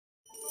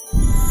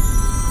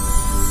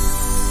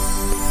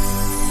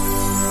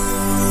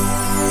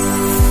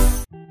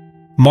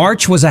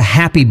March was a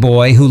happy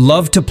boy who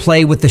loved to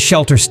play with the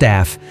shelter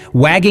staff,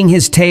 wagging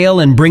his tail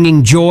and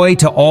bringing joy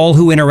to all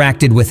who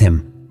interacted with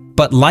him.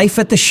 But life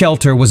at the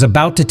shelter was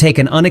about to take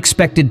an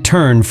unexpected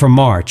turn for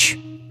March.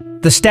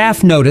 The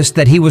staff noticed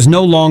that he was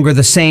no longer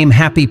the same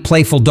happy,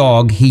 playful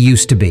dog he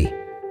used to be.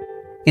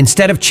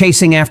 Instead of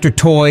chasing after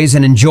toys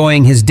and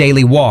enjoying his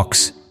daily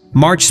walks,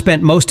 March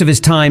spent most of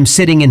his time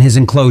sitting in his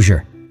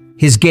enclosure,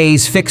 his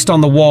gaze fixed on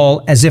the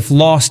wall as if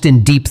lost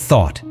in deep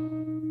thought.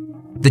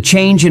 The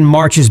change in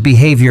March's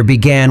behavior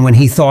began when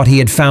he thought he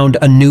had found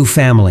a new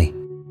family.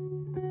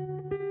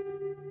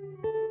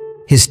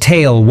 His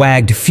tail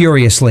wagged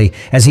furiously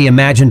as he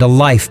imagined a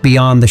life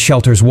beyond the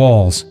shelter's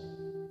walls.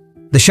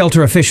 The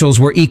shelter officials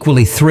were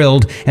equally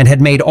thrilled and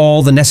had made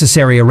all the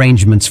necessary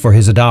arrangements for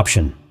his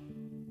adoption.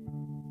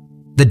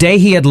 The day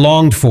he had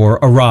longed for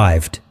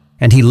arrived,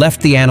 and he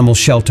left the animal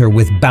shelter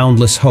with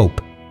boundless hope,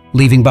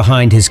 leaving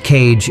behind his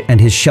cage and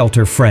his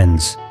shelter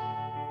friends.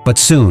 But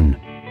soon,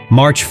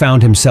 March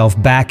found himself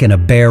back in a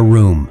bare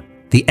room,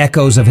 the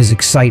echoes of his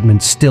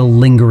excitement still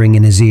lingering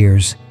in his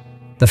ears.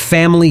 The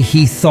family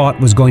he thought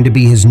was going to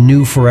be his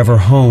new forever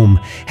home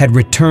had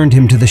returned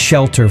him to the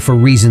shelter for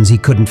reasons he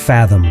couldn't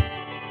fathom.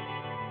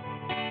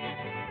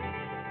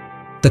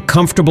 The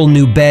comfortable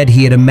new bed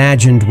he had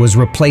imagined was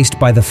replaced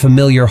by the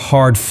familiar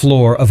hard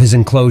floor of his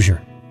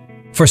enclosure.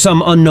 For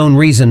some unknown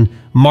reason,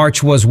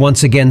 March was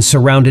once again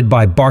surrounded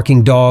by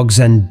barking dogs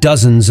and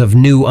dozens of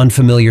new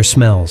unfamiliar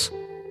smells.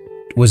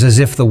 It was as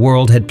if the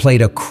world had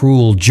played a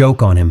cruel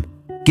joke on him,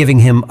 giving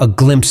him a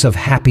glimpse of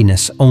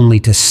happiness only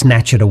to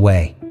snatch it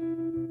away.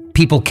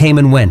 People came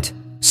and went,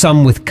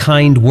 some with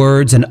kind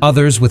words and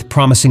others with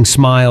promising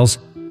smiles,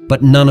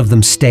 but none of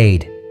them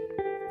stayed.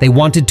 They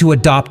wanted to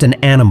adopt an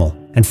animal,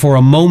 and for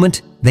a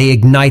moment they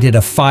ignited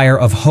a fire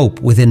of hope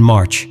within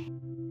March.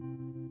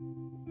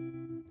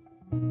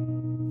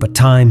 But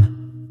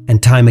time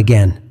and time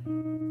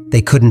again,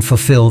 they couldn't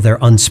fulfill their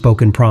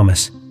unspoken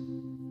promise,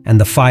 and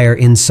the fire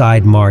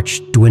inside March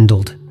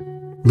dwindled,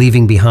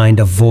 leaving behind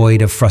a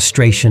void of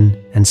frustration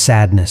and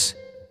sadness.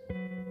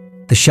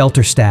 The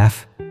shelter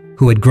staff,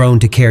 who had grown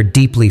to care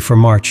deeply for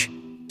March,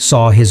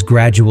 saw his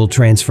gradual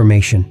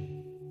transformation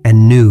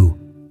and knew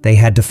they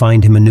had to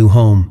find him a new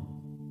home.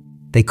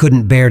 They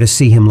couldn't bear to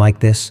see him like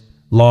this,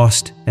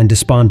 lost and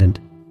despondent.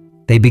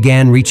 They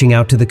began reaching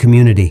out to the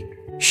community,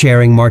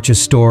 sharing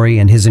March's story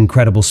and his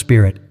incredible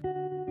spirit.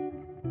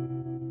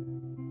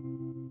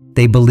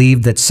 They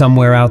believed that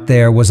somewhere out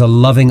there was a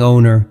loving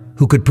owner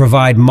who could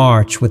provide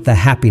March with the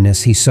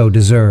happiness he so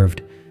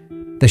deserved.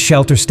 The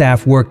shelter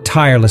staff worked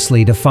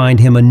tirelessly to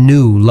find him a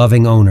new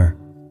loving owner.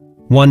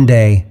 One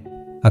day,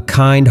 a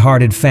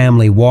kind-hearted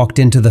family walked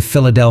into the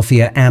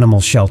Philadelphia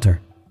animal shelter.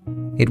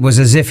 It was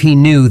as if he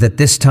knew that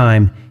this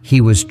time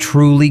he was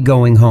truly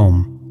going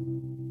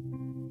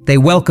home. They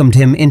welcomed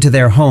him into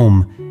their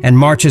home, and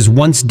March's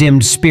once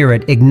dimmed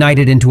spirit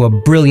ignited into a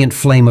brilliant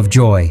flame of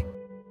joy.